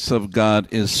weakness of God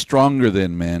is stronger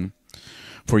than men.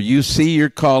 For you see your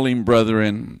calling,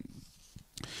 brethren,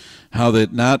 how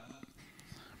that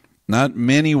not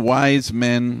many wise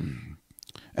men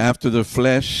after the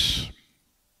flesh,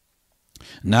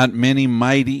 not many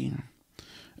mighty,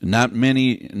 not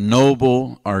many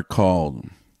noble are called.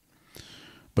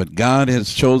 But God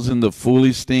has chosen the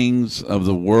foolish things of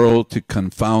the world to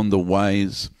confound the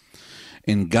wise.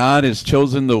 And God has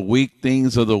chosen the weak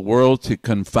things of the world to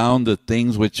confound the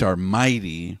things which are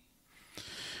mighty.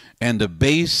 And the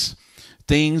base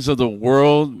things of the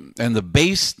world, and the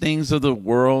base things of the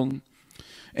world,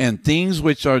 and things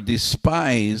which are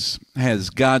despised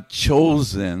has God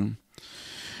chosen.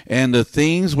 And the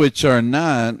things which are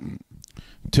not,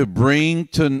 to bring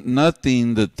to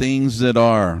nothing the things that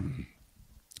are,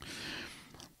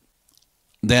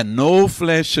 that no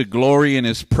flesh should glory in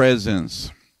his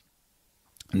presence.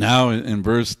 Now in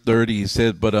verse 30 he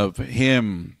said, but of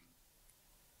him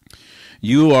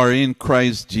you are in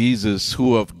Christ Jesus,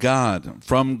 who of God,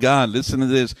 from God, listen to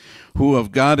this, who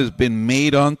of God has been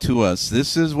made unto us.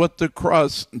 This is what the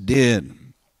cross did.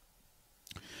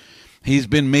 He's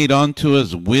been made unto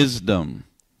us wisdom,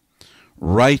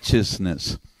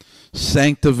 righteousness,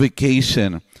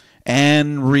 sanctification,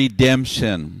 and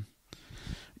redemption.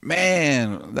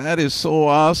 Man, that is so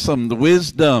awesome. The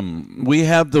wisdom. We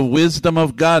have the wisdom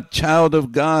of God, child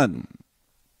of God.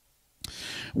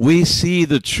 We see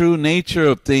the true nature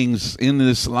of things in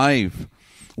this life.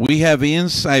 We have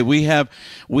insight. We have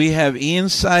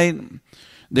insight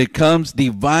that comes,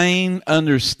 divine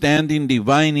understanding,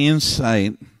 divine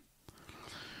insight.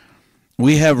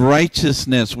 We have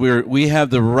righteousness. We have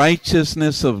the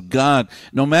righteousness of God.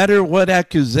 No matter what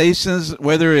accusations,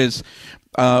 whether it's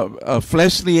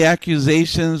fleshly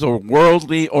accusations or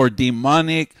worldly or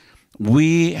demonic,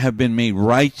 we have been made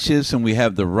righteous, and we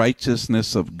have the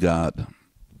righteousness of God.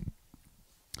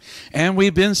 And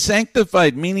we've been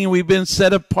sanctified, meaning we've been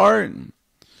set apart.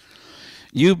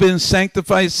 You've been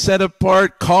sanctified, set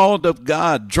apart, called of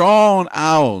God, drawn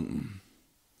out.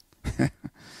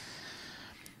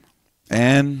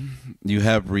 And you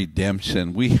have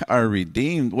redemption. We are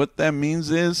redeemed. What that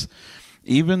means is,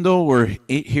 even though we're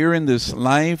here in this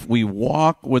life, we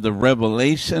walk with the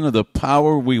revelation of the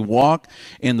power. We walk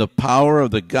in the power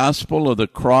of the gospel of the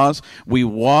cross. We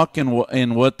walk in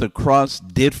what the cross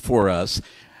did for us.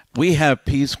 We have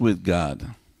peace with God.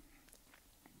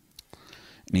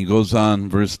 And he goes on,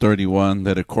 verse 31,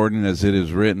 that according as it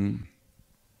is written,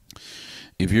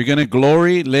 if you're going to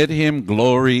glory, let him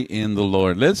glory in the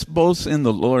Lord. Let's boast in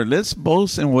the Lord. Let's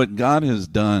boast in what God has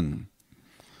done.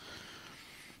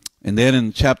 And then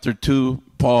in chapter 2,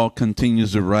 Paul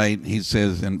continues to write. He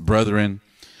says, and brethren,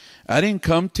 I didn't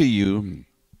come to you.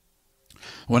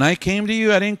 When I came to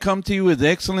you, I didn't come to you with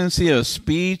excellency of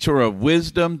speech or of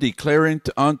wisdom, declaring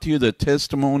unto you the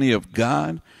testimony of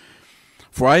God.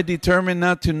 For I determined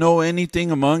not to know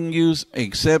anything among you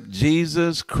except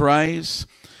Jesus Christ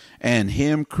and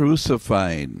him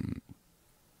crucified.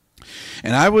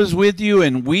 And I was with you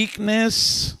in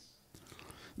weakness.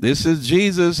 This is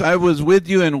Jesus. I was with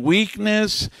you in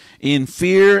weakness, in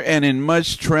fear, and in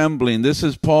much trembling. This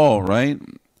is Paul, right?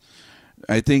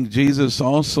 I think Jesus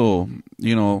also,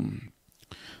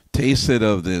 tasted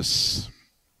of this.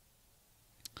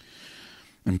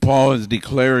 And Paul is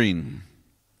declaring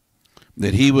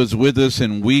that he was with us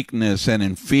in weakness and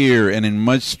in fear and in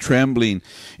much trembling.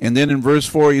 And then in verse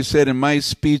 4 he said, and my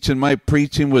speech and my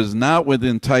preaching was not with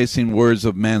enticing words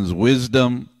of man's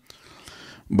wisdom,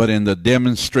 but in the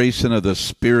demonstration of the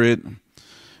Spirit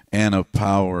and of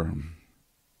power.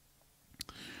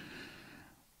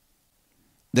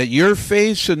 That your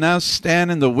faith should not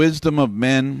stand in the wisdom of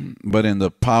men, but in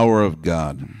the power of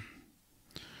God.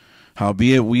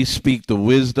 Howbeit we speak the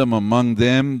wisdom among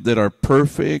them that are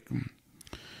perfect,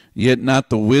 yet not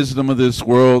the wisdom of this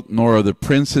world, nor of the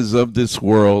princes of this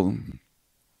world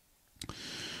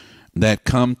that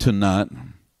come to naught.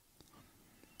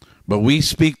 But we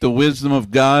speak the wisdom of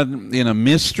God in a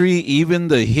mystery, even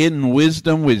the hidden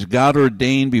wisdom which God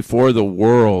ordained before the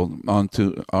world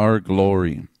unto our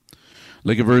glory.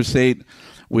 Look at verse 8,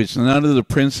 which none of the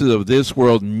princes of this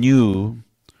world knew,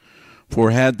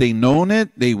 for had they known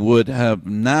it, they would have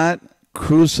not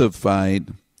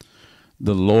crucified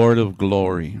the Lord of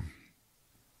glory.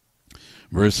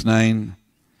 Verse 9,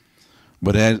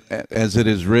 but as it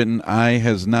is written, eye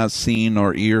has not seen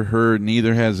nor ear heard,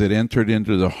 neither has it entered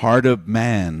into the heart of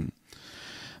man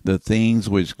the things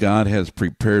which God has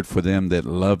prepared for them that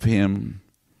love him.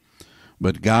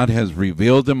 But God has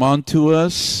revealed them unto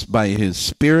us by his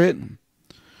Spirit.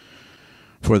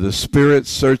 For the Spirit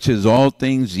searches all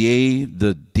things, yea,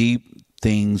 the deep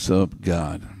things of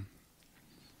God.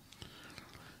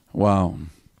 Wow.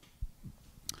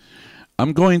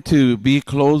 I'm going to be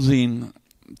closing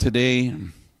today.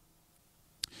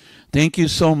 Thank you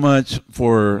so much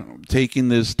for taking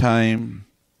this time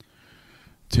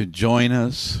to join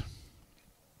us.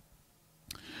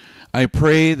 I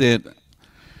pray that,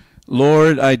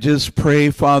 Lord, I just pray,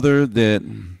 Father, that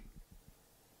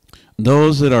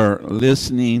those that are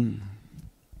listening,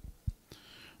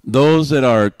 those that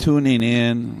are tuning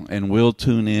in and will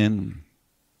tune in,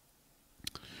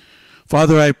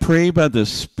 Father, I pray by the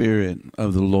Spirit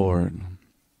of the Lord.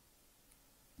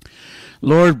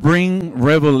 Lord, bring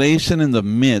revelation in the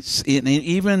midst. And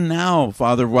even now,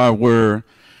 Father, while we're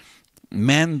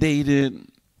mandated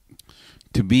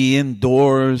to be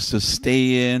indoors, to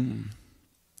stay in,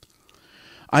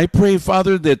 I pray,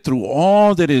 Father, that through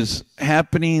all that is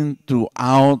happening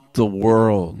throughout the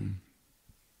world,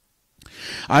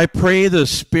 I pray the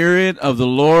Spirit of the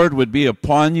Lord would be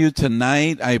upon you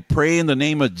tonight. I pray in the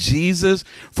name of Jesus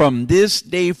from this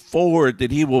day forward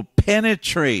that he will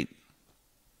penetrate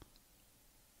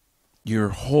your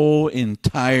whole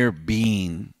entire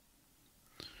being,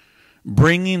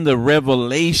 bringing the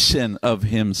revelation of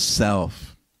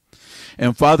himself.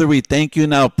 And Father, we thank you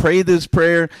now. Pray this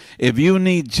prayer. If you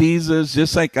need Jesus,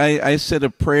 just like I said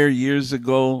a prayer years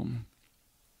ago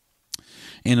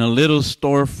in a little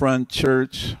storefront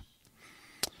church,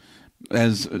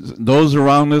 as those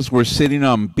around us were sitting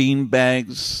on bean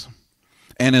bags,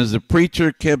 and as the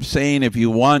preacher kept saying, if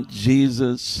you want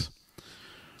Jesus,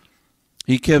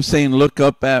 he kept saying, look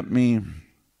up at me.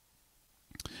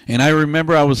 And I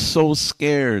remember I was so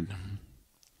scared.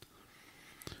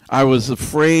 I was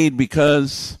afraid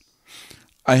because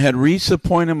I had reached a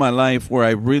point in my life where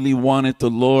I really wanted the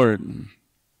Lord.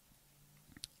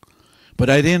 But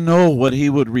I didn't know what he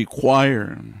would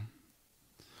require.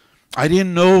 I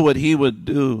didn't know what he would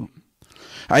do.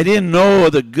 I didn't know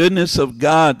the goodness of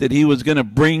God that he was going to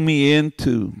bring me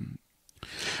into.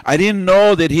 I didn't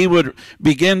know that he would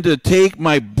begin to take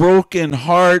my broken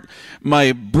heart,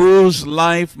 my bruised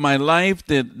life, my life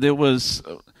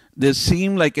that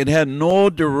seemed like it had no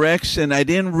direction. I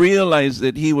didn't realize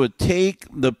that he would take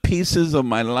the pieces of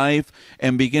my life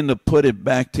and begin to put it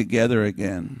back together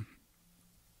again.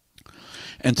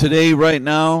 And today, right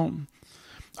now,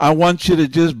 I want you to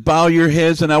just bow your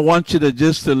heads, and I want you to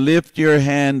just to lift your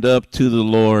hand up to the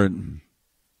Lord.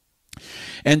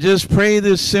 And just pray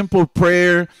this simple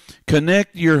prayer.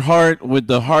 Connect your heart with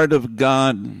the heart of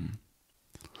God.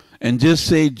 And just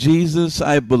say, Jesus,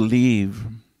 I believe.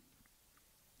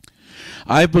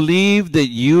 I believe that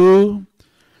you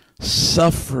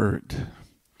suffered.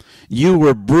 You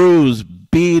were bruised,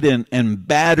 beaten, and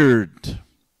battered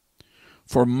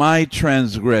for my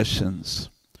transgressions.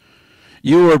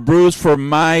 You were bruised for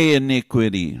my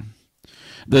iniquity.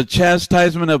 The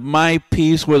chastisement of my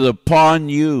peace was upon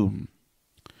you.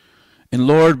 And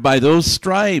Lord, by those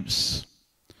stripes,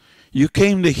 you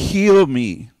came to heal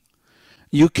me.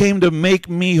 You came to make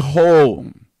me whole.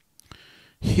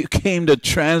 You came to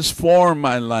transform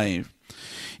my life.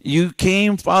 You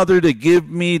came, Father, to give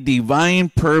me divine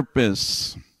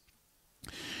purpose.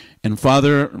 And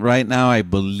Father, right now I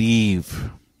believe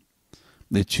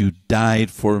that you died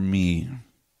for me,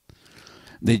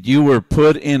 that you were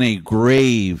put in a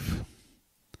grave.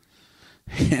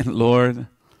 And Lord,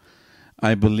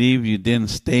 I believe you didn't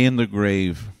stay in the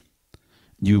grave.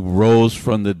 You rose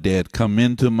from the dead. Come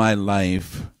into my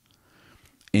life.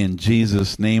 In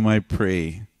Jesus' name I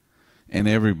pray. And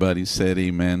everybody said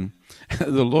amen.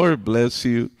 The Lord bless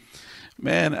you.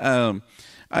 Man,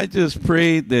 I just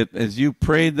prayed that as you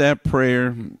prayed that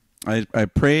prayer, I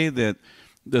pray that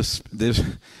the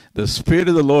Spirit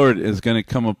of the Lord is going to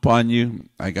come upon you.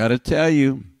 I got to tell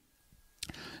you,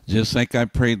 just like I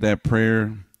prayed that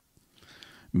prayer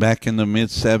back in the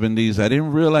mid-70s, I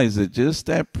didn't realize that just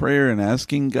that prayer and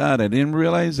asking God, I didn't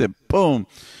realize that, boom,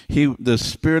 the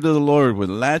Spirit of the Lord would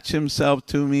latch himself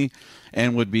to me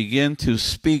and would begin to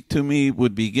speak to me,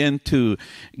 would begin to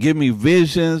give me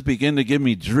visions, begin to give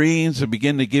me dreams, or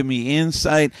begin to give me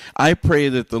insight. I pray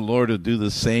that the Lord will do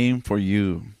the same for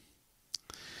you.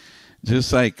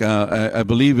 Just like I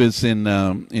believe it's in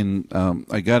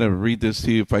I got to read this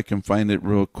to you if I can find it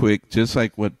real quick. Just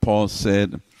like what Paul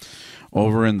said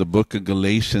over in the book of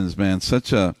Galatians, man,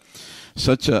 such a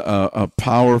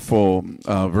powerful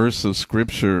verse of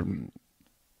scripture,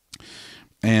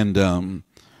 and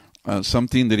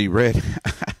something that he read.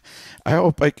 I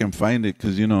hope I can find it,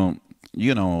 because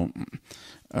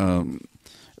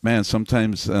man,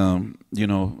 sometimes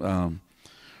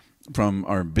from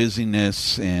our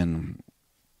busyness and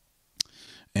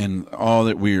all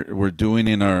that we're doing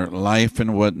in our life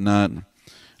and whatnot,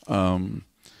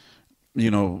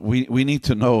 we need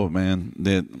to know, man,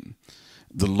 that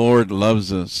the Lord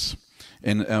loves us.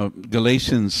 In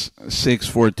Galatians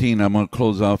 6:14, I'm going to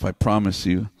close off, I promise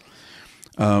you.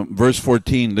 Verse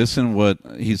 14, listen what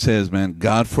he says, man.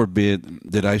 God forbid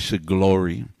that I should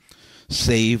glory,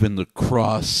 save in the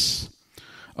cross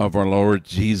of our Lord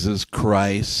Jesus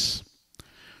Christ.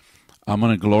 I'm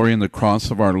going to glory in the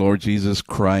cross of our Lord Jesus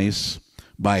Christ,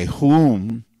 by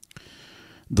whom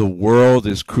the world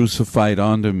is crucified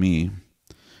unto me,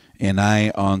 and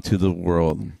I unto the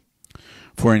world.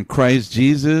 For in Christ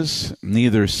Jesus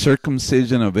neither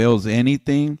circumcision avails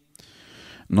anything,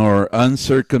 nor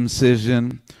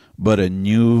uncircumcision, but a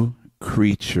new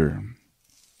creature.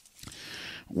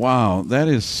 Wow, that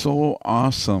is so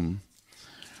awesome.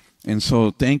 And so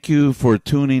thank you for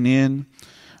tuning in.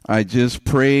 I just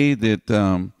pray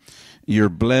that you're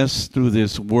blessed through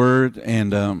this word.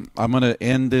 And I'm going to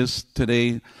end this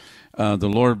today. The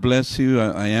Lord bless you.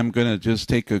 I am going to just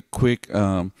take a quick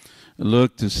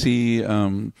look to see,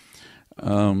 for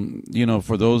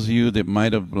those of you that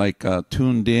might have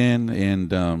tuned in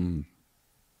and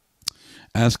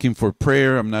asking for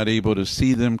prayer. I'm not able to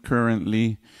see them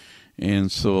currently.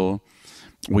 And so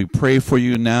we pray for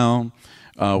you now.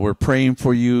 We're praying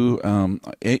for you,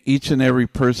 each and every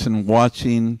person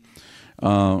watching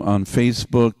on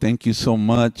Facebook. Thank you so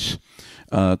much.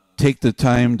 Take the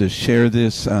time to share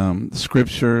this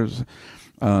scriptures.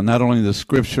 Not only the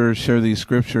scriptures, share these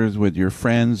scriptures with your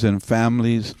friends and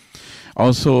families.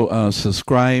 Also,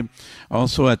 subscribe.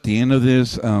 Also, at the end of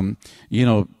this,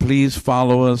 please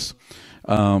follow us.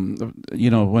 You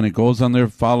know, when it goes on there,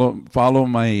 follow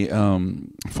my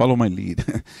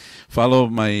lead, follow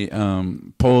my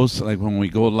posts. Like when we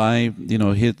go live, you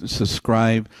know, hit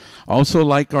subscribe. Also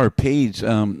like our page.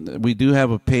 We do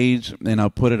have a page, and I'll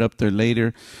put it up there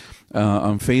later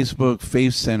on Facebook,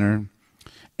 Faith Center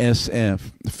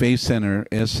SF, Faith Center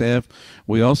SF.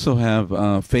 We also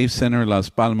have Faith Center Las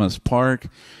Palmas Park.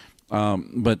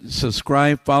 But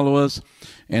subscribe, follow us,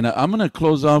 and I'm gonna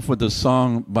close off with a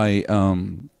song by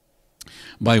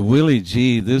Willie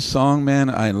G. This song, man,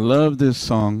 I love this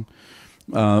song,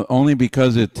 only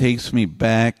because it takes me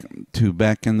back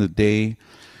in the day,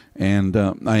 and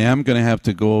I am gonna have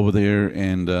to go over there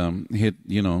and hit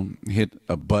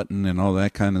a button and all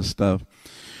that kind of stuff.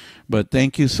 But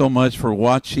thank you so much for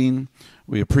watching.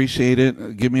 We appreciate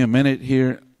it. Give me a minute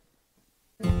here.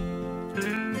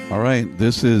 All right,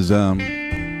 this is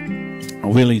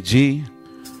Willie G.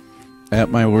 At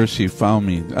my worst, she found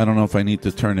me. I don't know if I need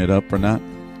to turn it up or not.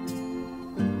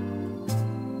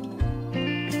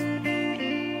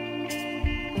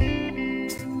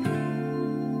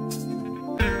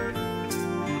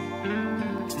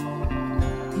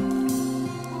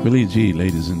 Willie G,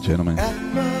 ladies and gentlemen.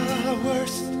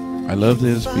 I love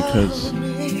this because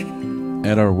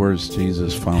at our worst,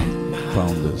 Jesus found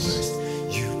us.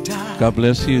 God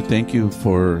bless you. Thank you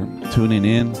for tuning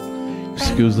in.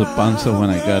 Excuse the panza when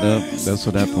I got up. That's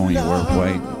what happened when you wear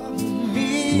white.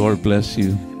 Lord bless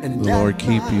you. The Lord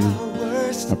keep you.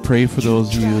 I pray for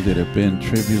those of you that have been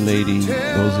tribulating,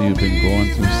 those of you who have been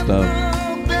going through stuff.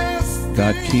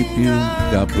 God keep you.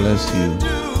 God bless you.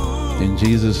 In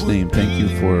Jesus' name, thank you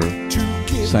for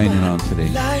signing on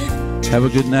today. Have a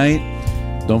good night.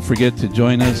 Don't forget to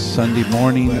join us Sunday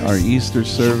morning, our Easter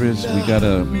service. We got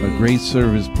a great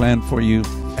service planned for you.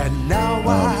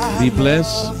 Be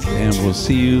blessed, and we'll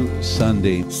see you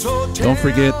Sunday. Don't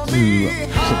forget to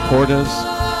support us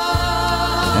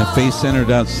at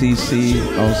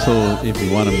faithcenter.cc. Also, if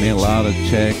you want to mail out a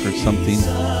check or something,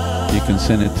 you can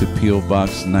send it to P.O.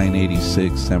 Box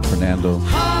 986, San Fernando.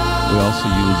 We also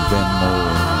use Venmo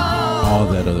and all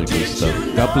that other good stuff.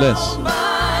 God bless.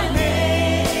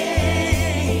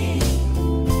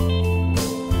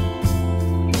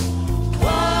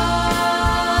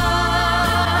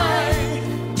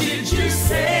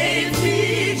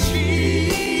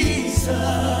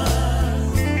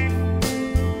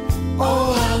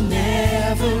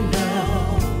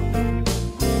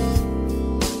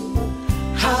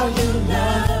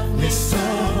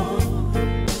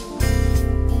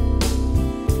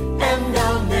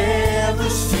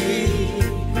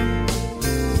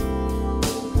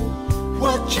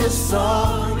 You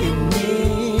saw in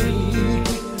me.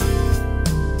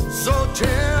 So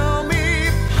tell me,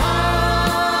 how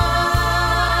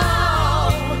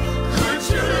could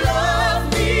you love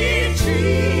me,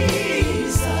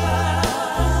 Jesus?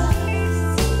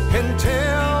 And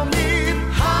tell me,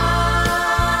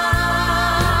 how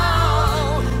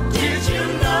did you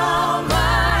know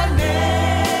my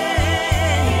name?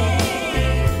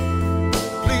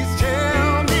 Please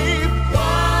tell me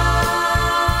why.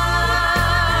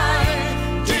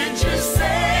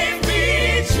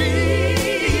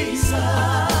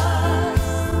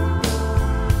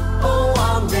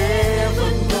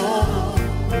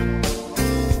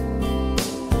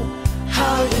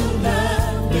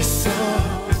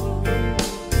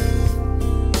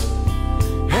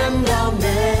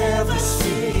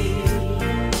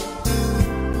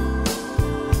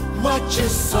 What you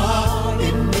saw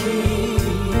in me.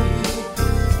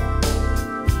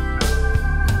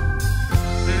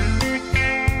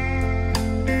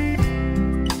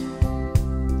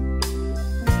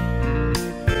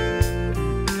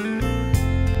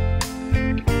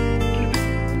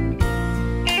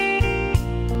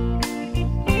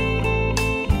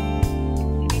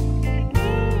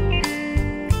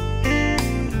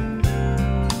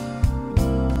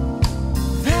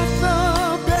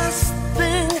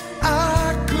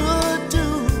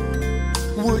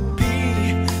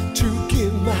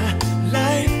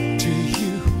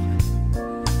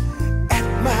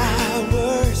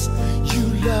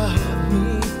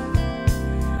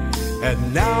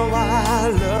 And now I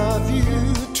love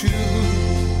you too.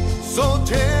 So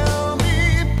tell